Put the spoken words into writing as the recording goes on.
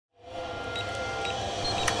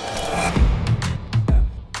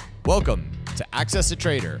Welcome to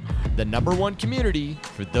AccessATrader, the #1 community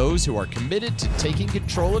for those who are committed to taking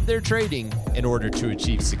control of their trading in order to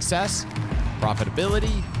achieve success,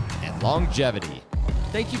 profitability, and longevity.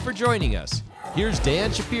 Thank you for joining us. Here's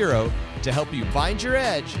Dan Shapiro to help you find your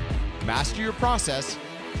edge, master your process,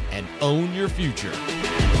 and own your future.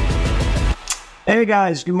 Hey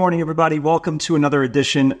guys, good morning everybody. Welcome to another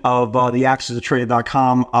edition of the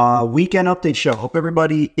AccessATrader.com weekend update show. Hope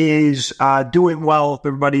everybody is doing well. Hope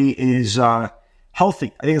everybody is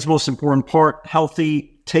healthy. I think it's the most important part.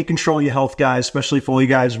 Healthy. Take control of your health, guys, especially for all you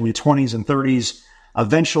guys in your 20s and 30s.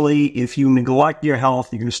 Eventually, if you neglect your health,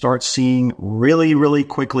 you're going to start seeing really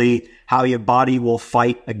quickly how your body will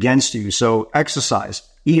fight against you. So exercise,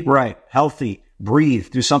 eat right, healthy, breathe,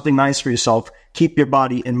 do something nice for yourself. Keep your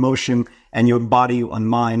body in motion, and your body and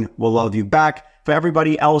mind will love you back. For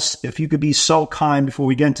everybody else, if you could be so kind before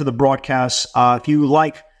we get into the broadcast, if you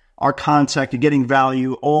like our content, you're getting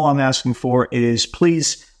value, all I'm asking for is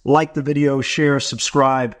please like the video, share,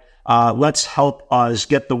 subscribe. Let's help us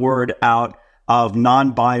get the word out of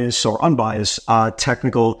non-biased or unbiased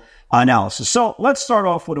technical analysis. So let's start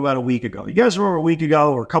off with about a week ago. You guys remember a week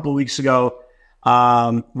ago or a couple of weeks ago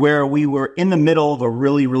where we were in the middle of a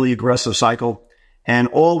really aggressive cycle. And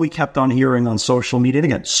all we kept on hearing on social media, and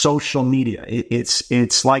again, social media,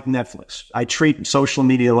 it's like Netflix. I treat social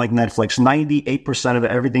media like Netflix. 98% of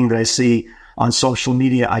everything that I see on social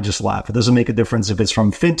media, I just laugh. It doesn't make a difference if it's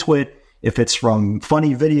from FinTwit, if it's from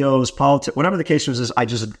funny videos, politics, whatever the case is, I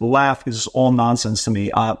just laugh because it's all nonsense to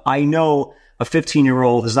me. I know a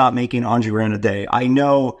 15-year-old is not making 100 grand a day. I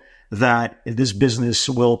know that this business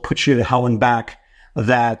will put you to hell and back,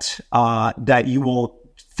 that you will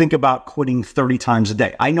think about quitting 30 times a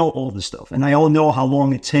day. I know all this stuff, and I all know how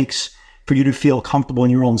long it takes for you to feel comfortable in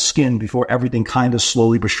your own skin before everything kind of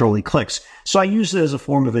slowly but surely clicks. So I use it as a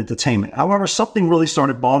form of entertainment. However, something really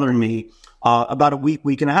started bothering me about a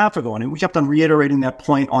week and a half ago, and we kept on reiterating that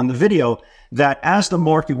point on the video, that as the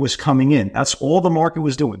market was coming in, that's all the market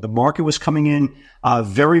was doing. The market was coming in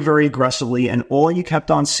very aggressively, and all you kept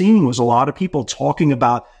on seeing was a lot of people talking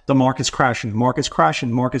about the market's crashing, market's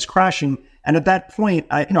crashing. And at that point,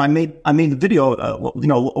 I made the video,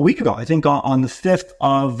 a week ago, I think on the 5th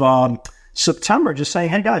of September, just saying,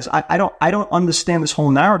 hey guys, I don't understand this whole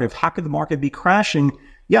narrative. How could the market be crashing?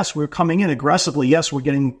 Yes, we're coming in aggressively. Yes, we're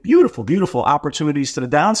getting beautiful opportunities to the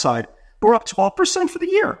downside. But we're up 12% for the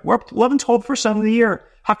year. We're up 12% of the year.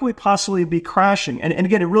 How can we possibly be crashing? And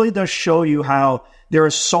again, it really does show you how there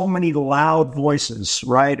are so many loud voices,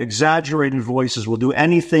 right? Exaggerated voices will do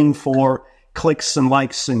anything for clicks and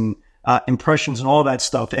likes and impressions and all that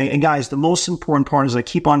stuff. And guys, the most important part is I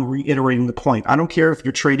keep on reiterating the point. I don't care if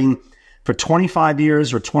you're trading for 25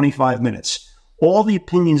 years or 25 minutes. All the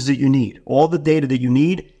opinions that you need, all the data that you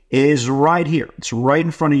need is right here. It's right in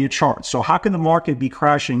front of your chart. So how can the market be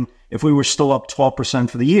crashing if we were still up 12%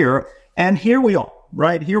 for the year? And here we are,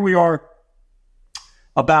 right? Here we are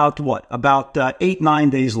about 8-9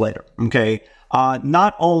 days later, okay?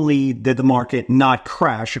 Not only did the market not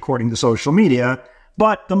crash according to social media,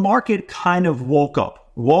 but the market kind of woke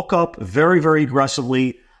up very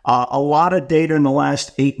aggressively. A lot of data in the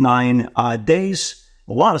last 8-9 days,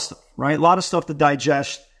 a lot of stuff, right? A lot of stuff to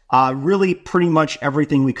digest. Really pretty much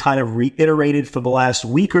everything we kind of reiterated for the last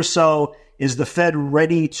week or so. Is the Fed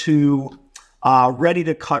ready to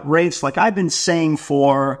cut rates? Like I've been saying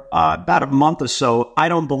for about a month or so, I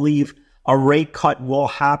don't believe a rate cut will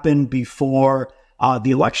happen before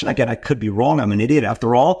the election. Again, I could be wrong. I'm an idiot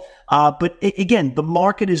after all. But again, the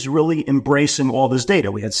market is really embracing all this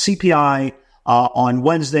data. We had CPI on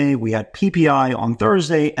Wednesday. We had PPI on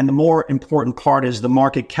Thursday. And the more important part is the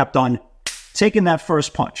market kept on taking that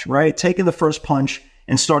first punch, right? Taking the first punch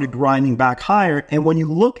and started grinding back higher. And when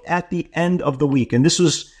you look at the end of the week, and this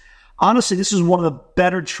was one of the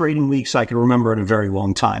better trading weeks I can remember in a very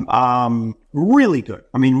long time. Really good.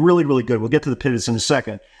 I mean, really good. We'll get to the pivots in a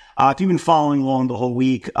second. If you've been following along the whole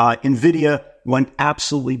week, NVDA went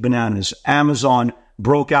absolutely bananas. Amazon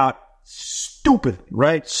broke out stupidly,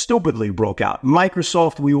 right? Stupidly broke out.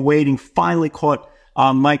 Microsoft, we were waiting, finally caught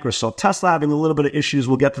Microsoft. Tesla having a little bit of issues.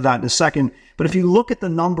 We'll get to that in a second. But if you look at the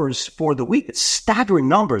numbers for the week, it's staggering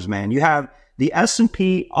numbers, man. You have the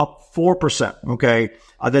S&P up 4%, okay?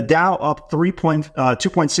 The Dow up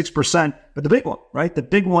 2.6%. But the big one, right? The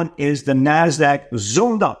big one is the NASDAQ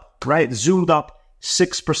zoomed up, right? Zoomed up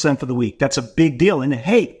 6% for the week. That's a big deal. And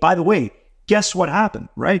hey, by the way, guess what happened,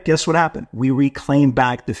 right? Guess what happened? We reclaimed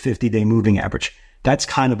back the 50-day moving average. That's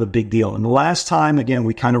kind of a big deal. And the last time, again,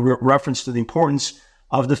 we kind of referenced to the importance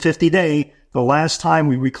of the 50-day. The last time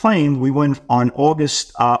we reclaimed, we went on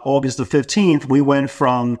August the 15th, we went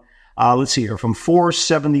from Let's see here, from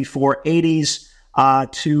 474 80s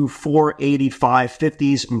to 485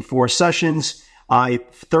 50s in 4 sessions.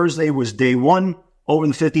 Thursday was day 1 over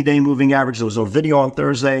the 50-day moving average. There was no video on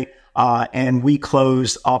Thursday, and we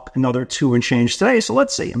closed up another 2 and change today. So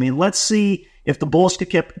let's see. Let's see if the bulls could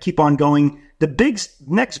keep on going. The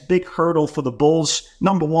next big hurdle for the bulls,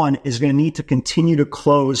 number one, is going to need to continue to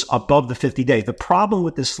close above the 50-day. The problem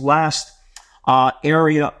with this last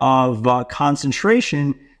area of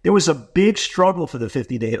concentration, there was a big struggle for the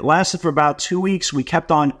 50-day. It lasted for about 2 weeks. We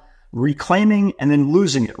kept on reclaiming and then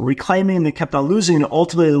losing it, reclaiming and then kept on losing, and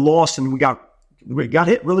ultimately lost, and we got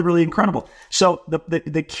hit really, really incredible. So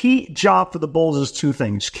the key job for the bulls is 2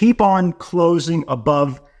 things. Keep on closing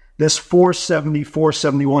above this 470,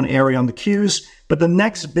 471 area on the Qs. But the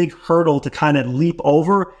next big hurdle to kind of leap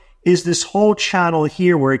over is this whole channel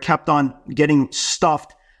here where it kept on getting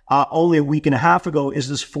stuffed only a week and a half ago, is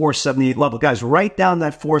this 478 level. Guys, write down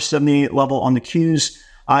that 478 level on the Qs.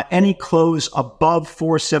 Any close above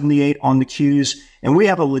 478 on the Qs, and we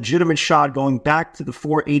have a legitimate shot going back to the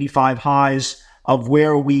 485 highs of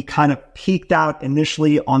where we kind of peaked out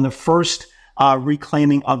initially on the first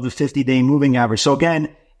reclaiming of the 50-day moving average. So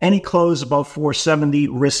again, any close above 470,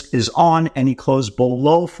 risk is on. Any close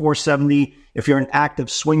below 470, if you're an active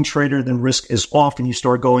swing trader, then risk is off and you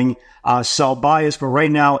start going sell bias. But right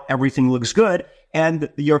now, everything looks good. And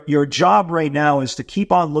your job right now is to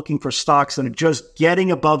keep on looking for stocks that are just getting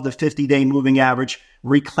above the 50-day moving average,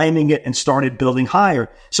 reclaiming it, and started building higher.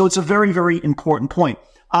 So it's a very, very important point.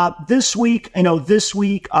 This week,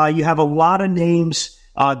 you have a lot of names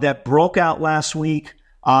that broke out last week.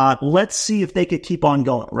 Let's see if they could keep on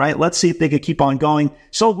going, right? Let's see if they could keep on going.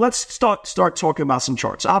 So let's start talking about some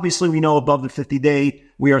charts. Obviously, we know above the 50-day,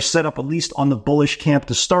 we are set up at least on the bullish camp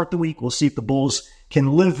to start the week. We'll see if the bulls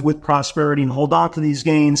can live with prosperity and hold on to these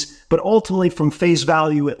gains. But ultimately, from face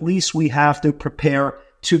value, at least we have to prepare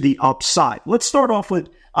to the upside. Let's start off with,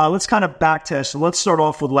 let's kind of back test. Let's start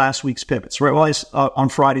off with last week's pivots, right? Well, on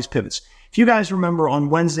Friday's pivots. If you guys remember on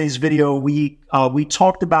Wednesday's video, we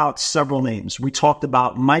talked about several names. We talked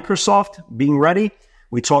about Microsoft being ready.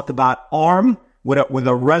 We talked about ARM with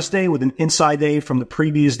a res day, with an inside day from the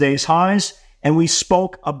previous day's highs. And we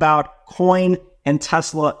spoke about Coin and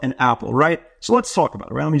Tesla and Apple, right? So let's talk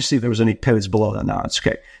about it, right? Let me just see if there was any pivots below that. No, it's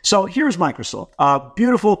okay. So here's Microsoft.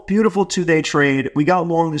 Beautiful 2-day trade. We got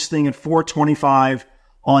long this thing at 425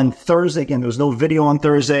 on Thursday. Again, there was no video on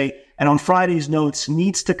Thursday. And on Friday's notes,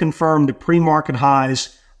 needs to confirm the pre-market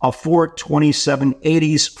highs of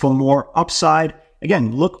 427.80s for more upside.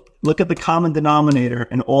 Again, look at the common denominator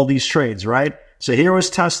in all these trades, right? So here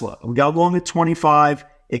was Tesla. We got long at 25.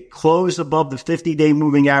 It closed above the 50-day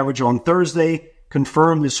moving average on Thursday,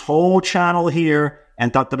 confirmed this whole channel here,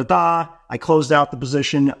 and I closed out the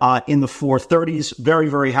position in the 430s. Very,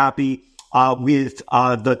 very happy with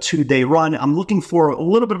the 2-day run. I'm looking for a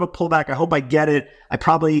little bit of a pullback. I hope I get it. I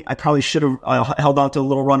probably should have held on to a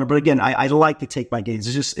little runner, but again, I like to take my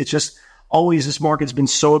gains. It's just always, this market's been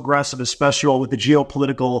so aggressive, especially with the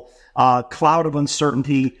geopolitical cloud of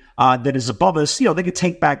uncertainty that is above us. They could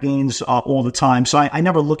take back gains all the time. So I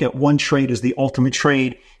never look at one trade as the ultimate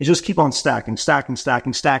trade. It's just keep on stacking. But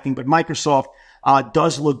Microsoft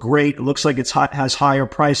does look great. It looks like it has higher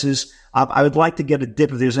prices. I would like to get a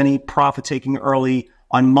dip if there's any profit taking early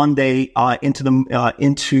on Monday into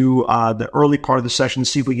the early part of the session.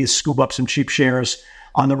 See if we can scoop up some cheap shares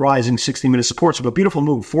on the rising 60-minute support. So a beautiful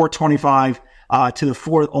move, 425 to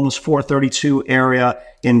the almost 432 area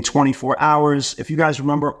in 24 hours. If you guys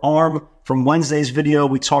remember ARM from Wednesday's video,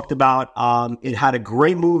 we talked about it had a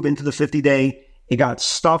great move into the 50-day. It got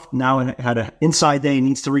stuffed. Now it had an inside day. It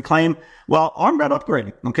needs to reclaim. Well, ARM got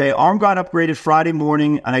upgraded. Okay, ARM got upgraded Friday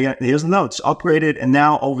morning, and here's the notes: upgraded, and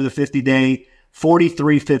now over the 50-day,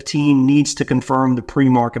 43.15 needs to confirm the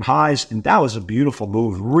pre-market highs, and that was a beautiful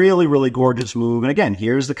move. Really, really gorgeous move. And again,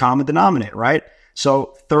 here's the common denominator, right?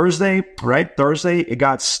 So Thursday, it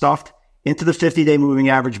got stuffed into the 50-day moving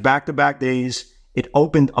average back-to-back days. It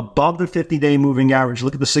opened above the 50-day moving average.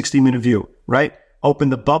 Look at the 60-minute view, right?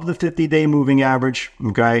 Opened above the 50-day moving average,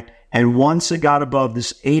 okay? And once it got above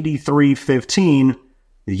this 83.15,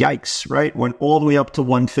 yikes, right? Went all the way up to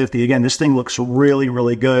 150. Again, this thing looks really,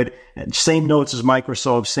 really good. And same notes as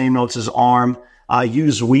Microsoft, same notes as ARM.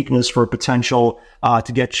 Use weakness for potential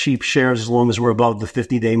to get cheap shares as long as we're above the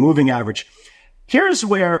 50-day moving average. Here's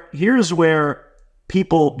where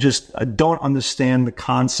people just don't understand the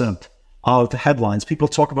concept of the headlines. People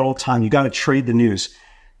talk about all the time, you got to trade the news.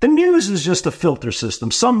 The news is just a filter system.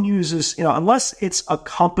 Some news is, unless it's a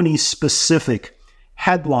company-specific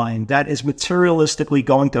headline that is materialistically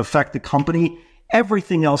going to affect the company,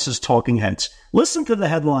 Everything else is talking heads. Listen to the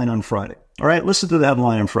headline on Friday. All right, listen to the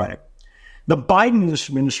headline on Friday. The Biden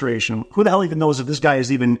administration, who the hell even knows if this guy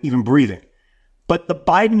is even breathing? But the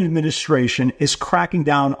Biden administration is cracking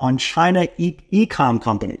down on China e-com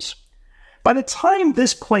companies. By the time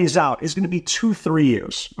this plays out, it's going to be 2-3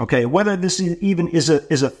 years, okay, whether this even is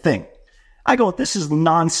a thing. I go, this is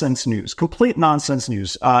nonsense news, complete nonsense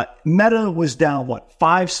news. Meta was down, $5,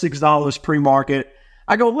 $6 pre-market.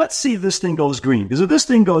 I go, let's see if this thing goes green. Because if this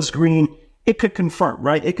thing goes green, it could confirm,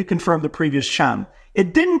 right? It could confirm the previous channel.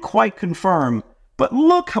 It didn't quite confirm, but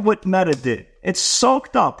look what Meta did. It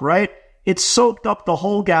soaked up, right? It soaked up the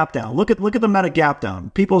whole gap down. Look at the Meta gap down.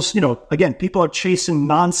 People's, again, people are chasing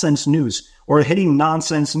nonsense news or hitting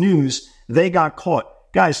nonsense news. They got caught.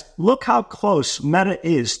 Guys, look how close Meta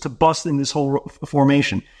is to busting this whole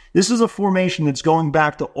formation. This is a formation that's going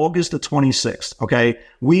back to August the 26th, okay?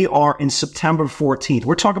 We are in September 14th.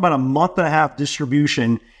 We're talking about a month and a half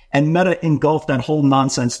distribution, and Meta engulfed that whole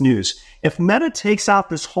nonsense news. If Meta takes out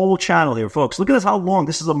this whole channel here, folks, look at this, how long.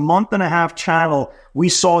 This is a month and a half channel. We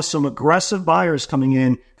saw some aggressive buyers coming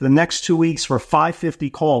in for the next 2 weeks for 550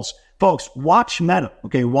 calls. Folks, watch Meta,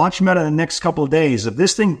 okay? Watch Meta in the next couple of days. If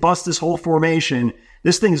this thing busts this whole formation,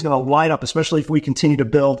 this thing is going to light up, especially if we continue to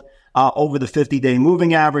build over the 50-day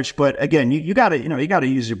moving average. But again, you got to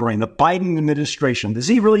use your brain. The Biden administration, does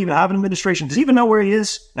he really even have an administration? Does he even know where he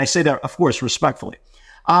is? And I say that, of course, respectfully.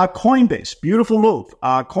 Coinbase, beautiful move.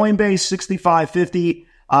 Coinbase 6550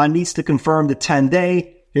 needs to confirm the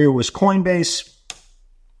 10-day. Here was Coinbase,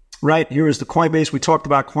 right? Here is the Coinbase. We talked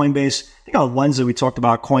about Coinbase. I think on Wednesday we talked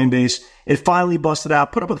about Coinbase. It finally busted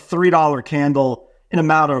out, put up a $3 candle in a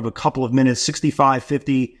matter of a couple of minutes.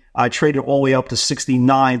 6550 traded all the way up to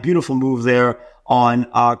 69. Beautiful move there on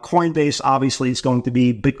Coinbase. Obviously, it's going to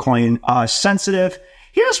be Bitcoin sensitive.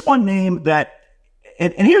 Here's one name that,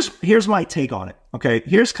 and here's my take on it. Okay,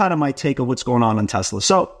 here's kind of my take of what's going on Tesla.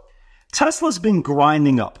 So Tesla's been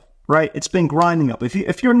grinding up, right? It's been grinding up.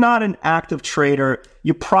 If you're not an active trader,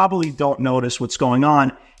 you probably don't notice what's going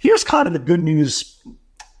on. Here's kind of the good news,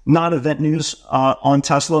 not event news on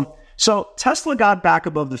Tesla. So Tesla got back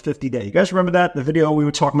above the 50-day. You guys remember that? The video we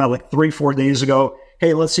were talking about like 3-4 days ago.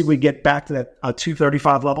 Hey, let's see if we get back to that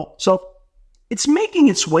 235 level. So it's making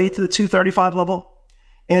its way to the 235 level.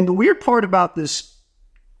 And the weird part about this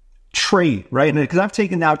trade, right? Because I've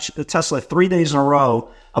taken now Tesla 3 days in a row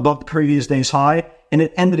above the previous day's high, and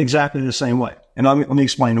it ended exactly the same way. And let me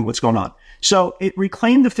explain what's going on. So it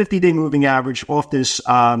reclaimed the 50-day moving average off this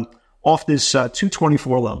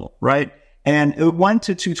 224 level, right? And it went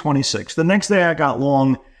to 226. The next day I got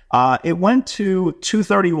long. It went to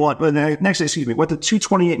 231. But the next day, went to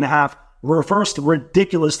 228.5. Reversed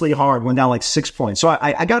ridiculously hard. Went down like 6 points. So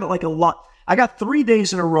I got like a lot. I got 3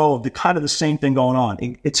 days in a row of the kind of the same thing going on.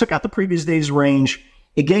 It took out the previous day's range.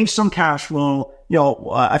 It gave some cash flow.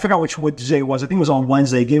 I forgot what day it was. I think it was on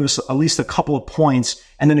Wednesday. It gave us at least a couple of points,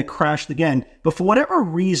 and then it crashed again. But for whatever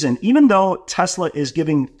reason, even though Tesla is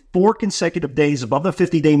giving 4 consecutive days above the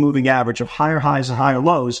 50-day moving average of higher highs and higher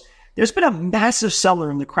lows, there's been a massive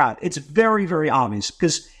seller in the crowd. It's very, very obvious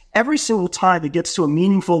because every single time it gets to a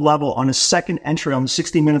meaningful level on a second entry on the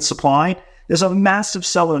 60-minute supply, there's a massive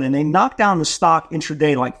seller, and they knock down the stock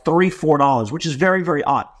intraday like $3-4, which is very, very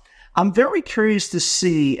odd. I'm very curious to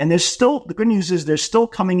see, and the good news is they're still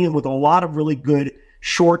coming in with a lot of really good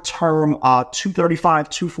short-term 235,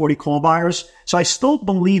 240 call buyers. So I still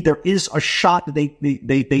believe there is a shot that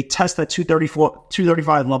they test that 234,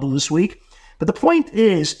 235 level this week. But the point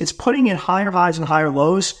is, it's putting in higher highs and higher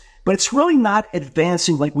lows, but it's really not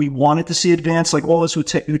advancing like we wanted to see advance, like all of us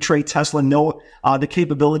who trade Tesla know the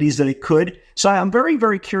capabilities that it could. So I'm very,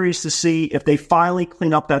 very curious to see if they finally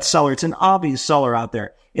clean up that seller. It's an obvious seller out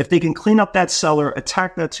there. If they can clean up that seller,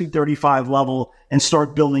 attack that 235 level, and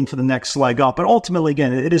start building for the next leg up. But ultimately,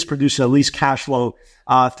 again, it is producing at least cash flow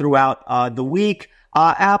throughout the week.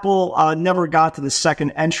 Apple never got to the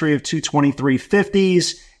second entry of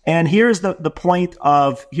 223.50s. And here's the point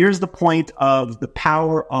of the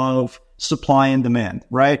power of supply and demand,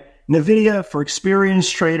 right? NVDA, for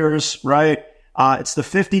experienced traders, right? It's the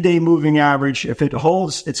 50-day moving average. If it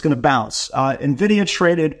holds, it's going to bounce. NVIDIA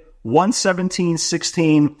traded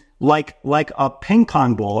 117.16 like a ping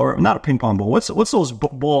pong ball, or not a ping pong ball. What's those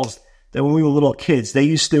balls that when we were little kids, they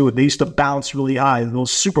used to bounce really high,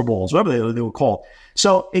 those Super Bowls, whatever they were called.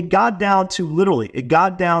 So it got down to literally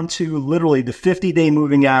the 50-day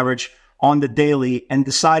moving average on the daily and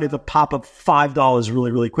decided to pop up $5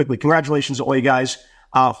 really, really quickly. Congratulations to all you guys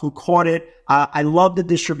who caught it. I love the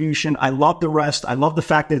distribution. I love the rest. I love the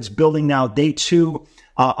fact that it's building now day 2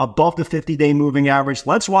 above the 50-day moving average.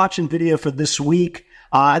 Let's watch NVIDIA for this week.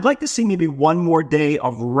 I'd like to see maybe one more day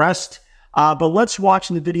of rest. But let's watch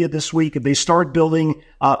NVIDIA this week. If they start building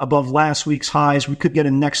above last week's highs, we could get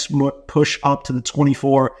a next push up to the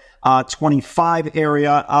 24, 25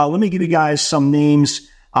 area. Let me give you guys some names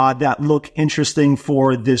that look interesting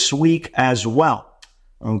for this week as well.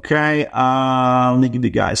 Okay, let me give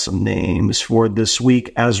you guys some names for this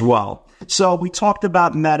week as well. So we talked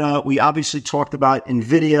about Meta. We obviously talked about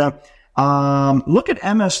NVIDIA. Look at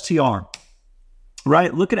MSTR,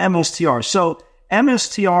 right? Look at MSTR. So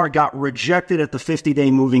MSTR got rejected at the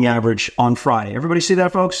 50-day moving average on Friday. Everybody see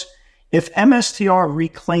that, folks? If MSTR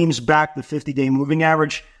reclaims back the 50-day moving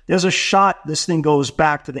average, there's a shot this thing goes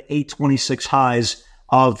back to the 826 highs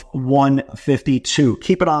of 152.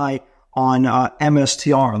 Keep an eye on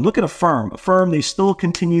MSTR. Look at Affirm. They still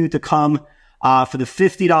continue to come for the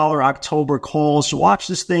 $50 October calls. Watch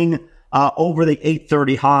this thing over the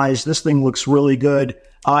 830 highs. This thing looks really good.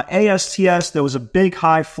 ASTS, there was a big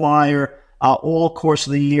high flyer all course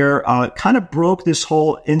of the year. Kind of broke this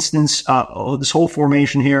whole instance, this whole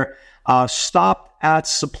formation here. Stopped at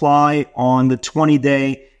supply on the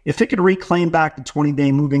 20-day. If it could reclaim back the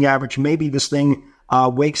 20-day moving average, maybe this thing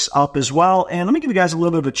wakes up as well. And let me give you guys a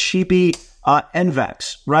little bit of a cheapie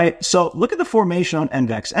NVEX, right? So look at the formation on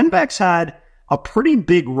NVEX. NVEX had a pretty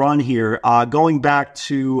big run here going back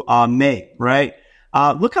to May, right?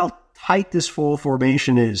 Look how tight this full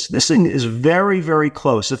formation is. This thing is very, very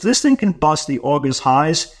close. If this thing can bust the August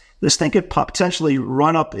highs, this thing could potentially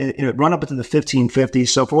run up into the 1550.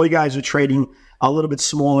 So for all you guys who are trading a little bit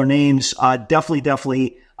smaller names,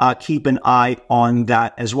 definitely keep an eye on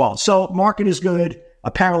that as well. So market is good.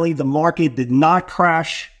 Apparently the market did not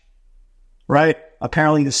crash, right?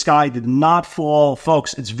 Apparently the sky did not fall.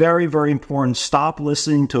 Folks, it's very, very important. Stop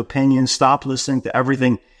listening to opinions. Stop listening to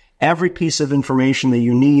everything. Every piece of information that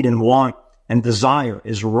you need and want and desire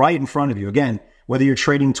is right in front of you. Again, whether you're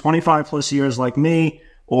trading 25 plus years like me,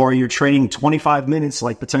 or you're trading 25 minutes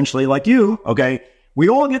like potentially like you, okay, we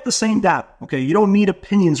all get the same data, okay? You don't need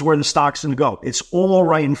opinions where the stock's going to go. It's all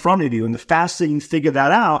right in front of you. And the faster you figure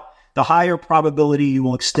that out, the higher probability you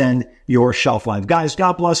will extend your shelf life. Guys,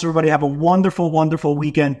 God bless everybody. Have a wonderful, wonderful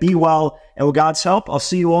weekend. Be well. And with God's help, I'll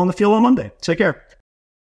see you all in the field on Monday. Take care.